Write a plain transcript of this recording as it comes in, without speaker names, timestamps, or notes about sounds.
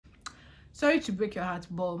Sorry to break your heart,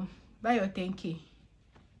 but buy your 10K.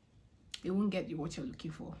 You won't get what you're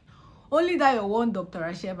looking for. Only that your one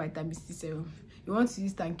Dr. Share vitamin C serum. You want to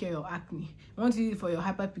use it and cure your acne. You want to use it for your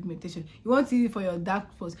hyperpigmentation. You want to use it for your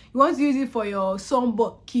dark spots. You want to use it for your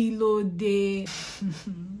sunburn. Kilo day.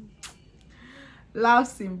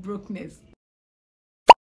 Laughs in brokenness.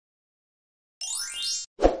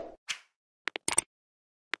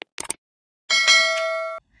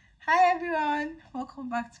 Hi everyone, welcome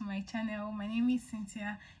back to my channel. My name is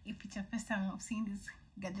Cynthia. If it's your first time of seeing this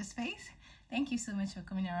gorgeous face, thank you so much for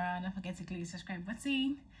coming around. Don't forget to click the subscribe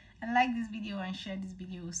button and like this video and share this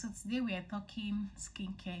video. So today we are talking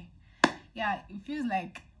skincare. Yeah, it feels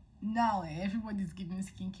like now everybody's giving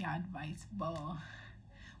skincare advice, but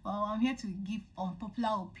well, I'm here to give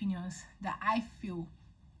unpopular opinions that I feel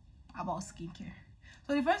about skincare.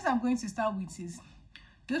 So the first I'm going to start with is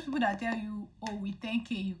those people that tell you, oh, with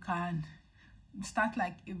 10K you can start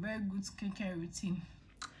like a very good skincare routine.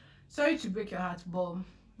 Sorry to break your heart, but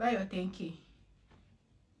buy your 10K.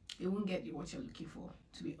 You won't get what you're looking for,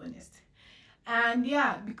 to be honest. And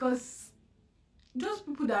yeah, because those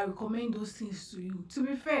people that recommend those things to you, to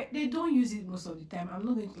be fair, they don't use it most of the time. I'm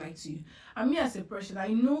not going to lie to you. And me as a person,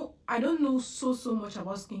 I don't know so much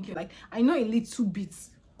about skincare. Like, I know a little bit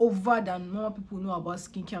over than more people know about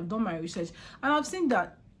skincare. I've done my research and I've seen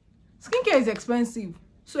that skincare is expensive.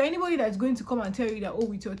 So anybody that's going to come and tell you that, oh,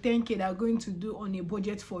 with your 10K they're going to do on a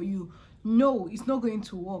budget for you, no, it's not going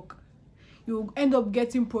to work. You'll end up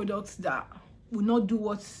getting products that will not do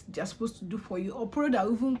what they're supposed to do for you, or products that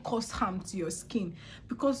will even cause harm to your skin.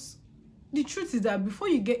 Because the truth is that before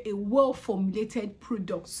you get a well-formulated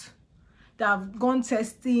product that have gone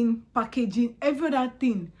testing, packaging, every other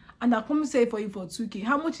thing, and they're coming to sell it for you for 2K,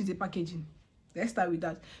 how much is the packaging? Let's start with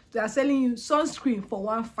that. They are selling you sunscreen for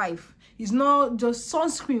 1.5. It's not just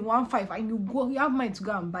sunscreen 1.5 and you have mind to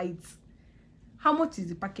go and buy it. How much is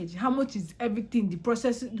the packaging? How much is everything? The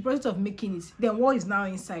process of making it. Then what is now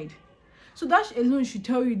inside? So that alone should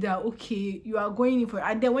tell you that, okay, you are going in for it.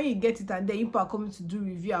 And then when you get it and then people are coming to do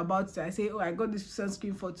review about it, I say, oh, I got this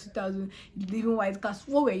sunscreen for 2,000, living white cast.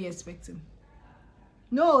 What were you expecting?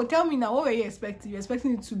 No, tell me now, what were you expecting? You're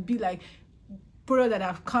expecting it to be like product that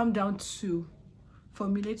have come down to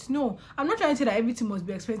formulate? No, I'm not trying to say that everything must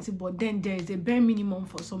be expensive, but then there is a bare minimum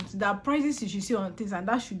for something. That prices you should see on things, and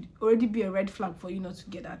that should already be a red flag for you not to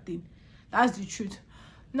get that thing. That's the truth.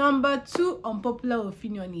 Number 2 unpopular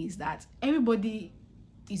opinion is that everybody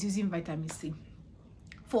is using vitamin C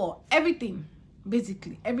for everything,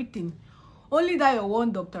 basically everything. Only that your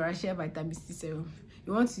one Dr. Share vitamin C serum.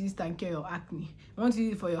 You want to use it and cure your acne. You want to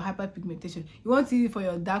use it for your hyperpigmentation. You want to use it for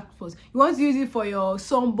your dark spots. You want to use it for your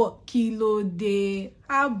sunburn. Kilo day.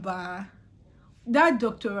 Abba. That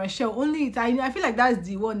Dr. Rachel, only it. I feel like that's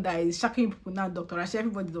the one that is shocking people now. Dr. Rachel,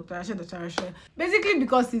 everybody, Dr. Rachel, Dr. Rachel. Basically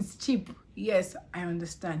because it's cheap. Yes, I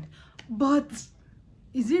understand. But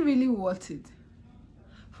is it really worth it?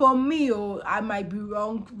 For me, oh, I might be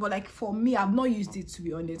wrong, but like for me, I've not used it, to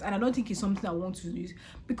be honest. And I don't think it's something I want to use.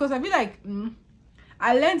 Because I feel like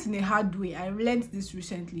I learned in a hard way. I learned this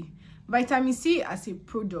recently. Vitamin C as a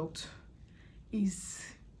product is,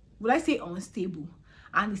 would I say, unstable,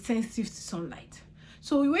 and it's sensitive to sunlight.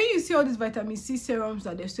 So when you see all these vitamin C serums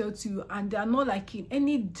that they sell to you, and they are not like in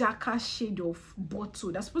any darker shade of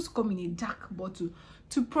bottle, they're supposed to come in a dark bottle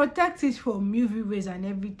to protect it from UV rays and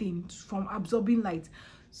everything, from absorbing light.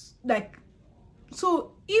 Like,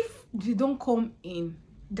 so if they don't come in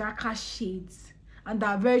darker shades and they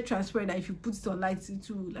are very transparent, that if you put it on light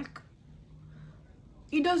into, like,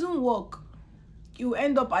 it doesn't work. You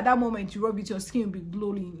end up at that moment, you rub it, your skin will be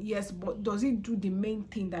glowing. Yes, but does it do the main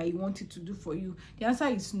thing that you want it to do for you? The answer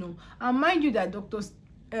is no. And mind you that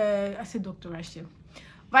I said Dr. Rachel,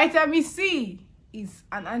 vitamin C is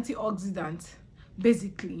an antioxidant.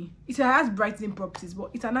 Basically, it has brightening properties,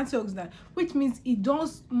 but it's an antioxidant, which means it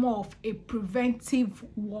does more of a preventive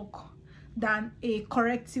work than a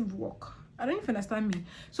corrective work. I don't know if you understand me.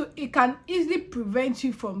 So it can easily prevent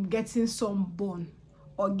you from getting sunburn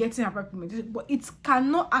or getting hyperpigmentation, but it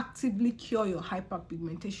cannot actively cure your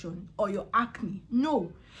hyperpigmentation or your acne.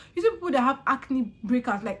 No. You see people that have acne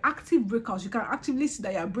breakouts, like active breakouts, you can actively see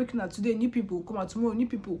that you're breaking out today, new people will come out tomorrow, new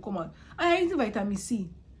people will come out, and you're using vitamin C.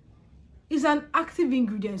 It's an active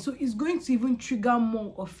ingredient, so it's going to even trigger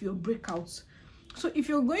more of your breakouts. So if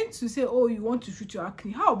you're going to say, oh, you want to treat your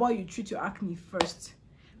acne, how about you treat your acne first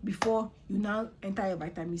before you now enter your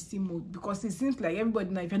vitamin C mode? Because it seems like everybody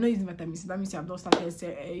now, if you're not using vitamin C, that means you have not started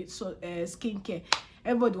skincare.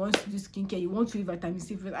 Everybody wants to do skincare. You want to use vitamin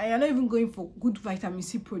C first, and you're not even going for good vitamin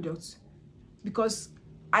C products, because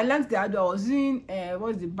I learned the hard way. I was doing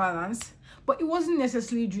what's the balance, but it wasn't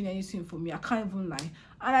necessarily doing anything for me. I can't even lie.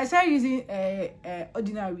 And I started using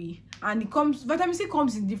ordinary, and it comes, vitamin C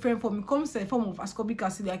comes in different form. It comes in the form of ascorbic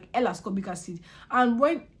acid, like L-ascorbic acid. And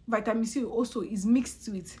when vitamin C also is mixed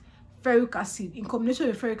with ferric acid, in combination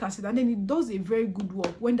with ferric acid, and then it does a very good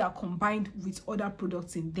work when they are combined with other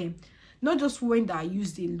products in them, not just when they are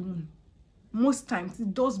used alone. Most times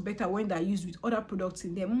it does better when they are used with other products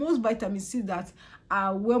in them. Most vitamin C that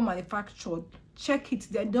are well manufactured, check it,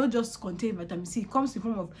 they don't just contain vitamin C. It comes in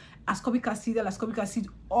form of ascorbic acid, ascorbic acid,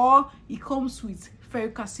 or it comes with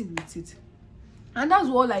ferric acid with it, and that's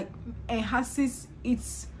what like enhances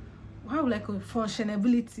its, how like a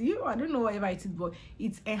functionality. I don't know whatever it is, but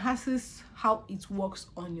it enhances how it works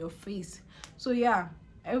on your face. So yeah,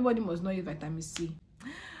 everybody must know use vitamin C.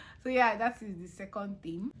 So yeah, that is the second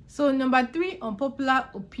thing. So number 3 unpopular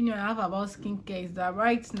opinion I have about skincare is that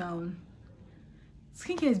right now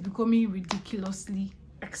skincare is becoming ridiculously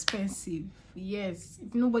expensive. Yes,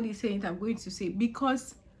 if nobody is saying it, I'm going to say,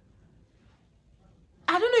 because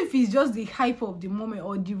I don't know if it's just the hype of the moment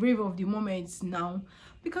or the rave of the moment now,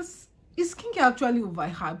 because is skincare actually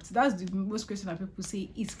overhyped? That's the most question that people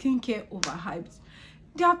say. Is skincare overhyped?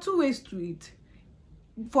 There are two ways to it.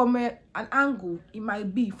 From an angle, it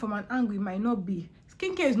might be. From an angle, it might not be.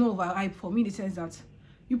 Skincare is not overhyped for me in the sense that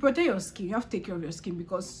you protect your skin. You have to take care of your skin,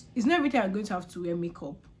 because it's not every time you're going to have to wear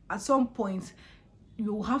makeup. At some point,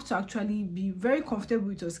 you have to actually be very comfortable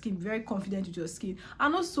with your skin, very confident with your skin.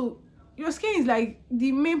 And also, your skin is like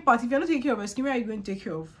the main part. If you're not taking care of your skin, where are you going to take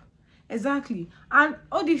care of? Exactly. And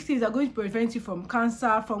all these things are going to prevent you from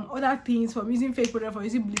cancer, from other things, from using fake product, from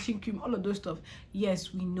using bleaching cream, all of those stuff.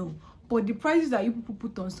 Yes, we know. But the prices that you people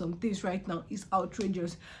put on some things right now is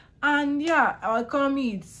outrageous. And yeah, our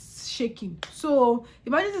economy is shaking. So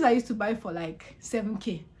imagine this I used to buy for like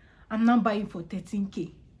 7K. I'm now buying for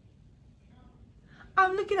 13K.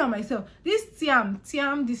 I'm looking at myself. This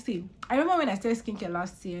Tiam, this thing. I remember when I started skincare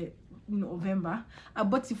last year in November, I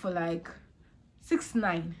bought it for like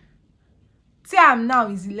 6.9. Tiam now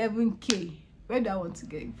is 11K. Where do I want to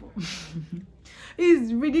get it from?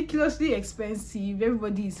 It's ridiculously expensive.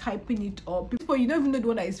 Everybody is hyping it up. People, you don't even know the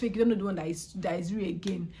one that is fake. You don't know the one that is real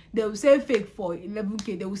again. They will say fake for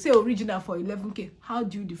 11K. They will say original for 11K. How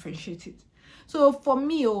do you differentiate it? So for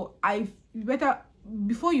me, I better,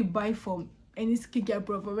 before you buy from any skincare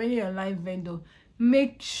product from any online vendor,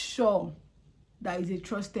 make sure that is a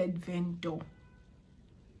trusted vendor.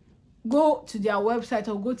 Go to their website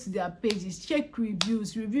or go to their pages, check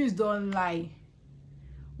reviews. Reviews don't lie.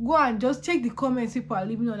 Go and just check the comments people are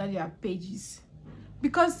leaving under their pages,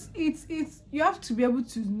 because it's you have to be able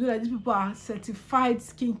to know that these people are certified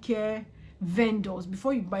skincare vendors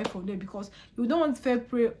before you buy from them, because you don't want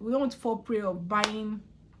to fall prey of buying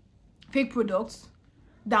fake products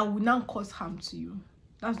that will now cause harm to you.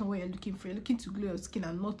 That's not what you're looking for. You're looking to glow your skin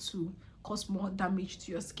and not to cause more damage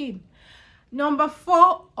to your skin. Number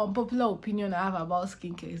 4 unpopular opinion I have about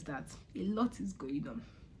skincare is that a lot is going on.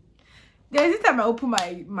 There's this time I open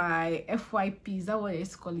my FYP. Is that what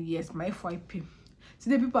it's called? Yes, my FYP.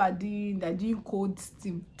 Today people are doing cold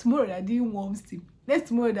steam. Tomorrow they're doing warm steam. Next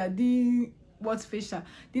tomorrow they're doing what facial.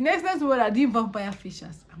 The next tomorrow they're doing vampire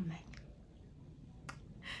facials. I'm like,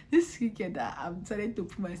 this skincare that I'm trying to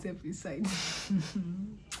put myself inside.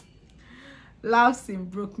 Laughs in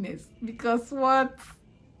brokenness. Because what?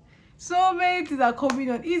 So many things are coming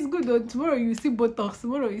on. It's good though. Tomorrow you see Botox.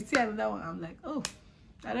 Tomorrow you see another one. I'm like, oh.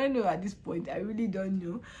 I don't know at this point. I really don't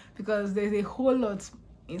know, because there's a whole lot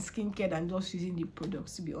in skincare than just using the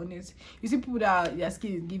products, to be honest. You see people that their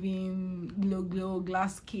skin is giving glow,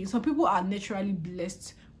 glass skin. Some people are naturally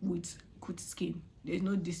blessed with good skin. There's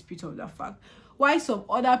no dispute of that fact. Why some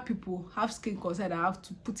other people have skin concern and have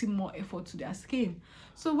to put in more effort to their skin.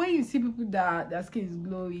 So when you see people that their skin is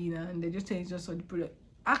glowing and they just say it's just on the product,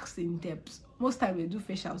 ask in depth. Most time they do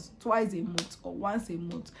facials twice a month or once a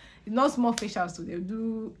month. It's not small facials, so they'll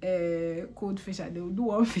do cold facial, they will do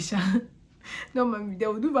one facial. No, mommy, they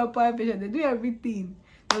will do vampire facial, they do everything.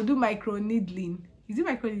 They'll do micro needling. Is it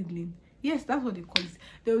micro needling? Yes, that's what they call it.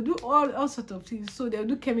 They'll do all sorts of things. So they'll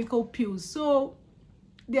do chemical peels. So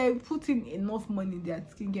they're putting enough money in their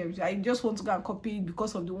skincare. I just want to go and copy it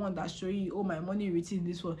because of the one that's showing you, oh, my money written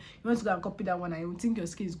this one. You want to go and copy that one. I don't think your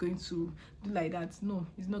skin is going to do like that. No,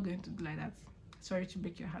 it's not going to do like that. Sorry to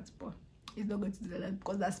break your heart, but it's not going to do like that,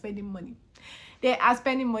 because they're spending money. They are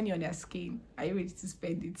spending money on their skin. Are you ready to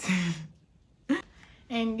spend it?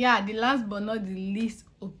 And yeah, the last but not the least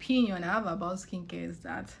opinion I have about skincare is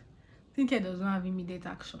that skincare does not have immediate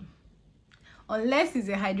action. unless it's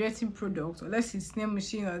a hydrating product, unless it's nail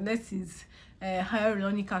machine, unless it's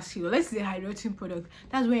hyaluronic acid, unless it's a hydrating product,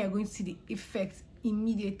 that's when you're going to see the effect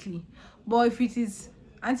immediately. But if it is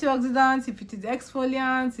antioxidants, if it is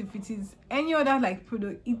exfoliants, if it is any other like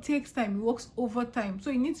product, it takes time, it works over time,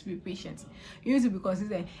 so you need to be patient, you need to be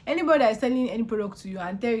consistent. Anybody that is selling any product to you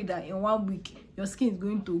and tell you that in 1 week your skin is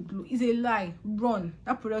going to glow is a lie. Run.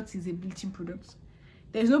 That product is a bleaching product.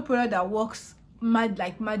 There's no product that works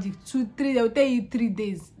like magic. 2-3, they'll tell you 3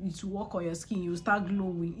 days it will work on your skin, you will start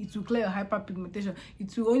glowing, it will clear your hyperpigmentation.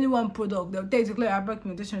 It's only one product, they'll tell you to clear your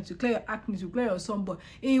hyperpigmentation, to clear your acne, to clear your sunburn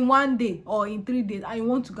in 1 day or in 3 days, and you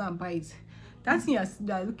want to go and buy it. That's thing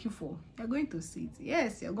you're looking for, you're going to see it.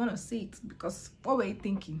 Yes, you're gonna see it, because what were you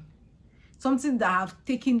thinking? Something that have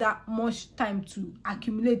taken that much time to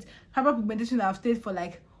accumulate, hyperpigmentation that have stayed for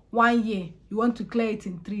like 1 year, you want to clear it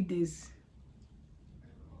in 3 days.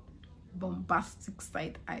 Bombastic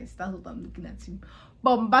side eyes, that's what I'm looking at, him.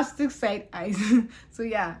 Bombastic side eyes. So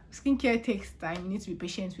yeah, skincare takes time, you need to be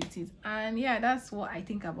patient with it. And yeah, that's what I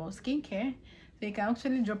think about skincare. So you can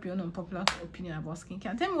actually drop your own unpopular opinion about skincare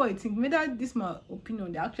and tell me what you think. Maybe this my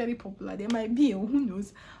opinion, they're actually popular, they might be, or who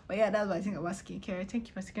knows. But yeah, that's what I think about skincare. Thank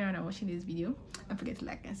you for sticking around and watching this video. Don't forget to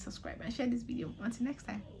like and subscribe and share this video. Until next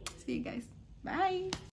time, see you guys, bye.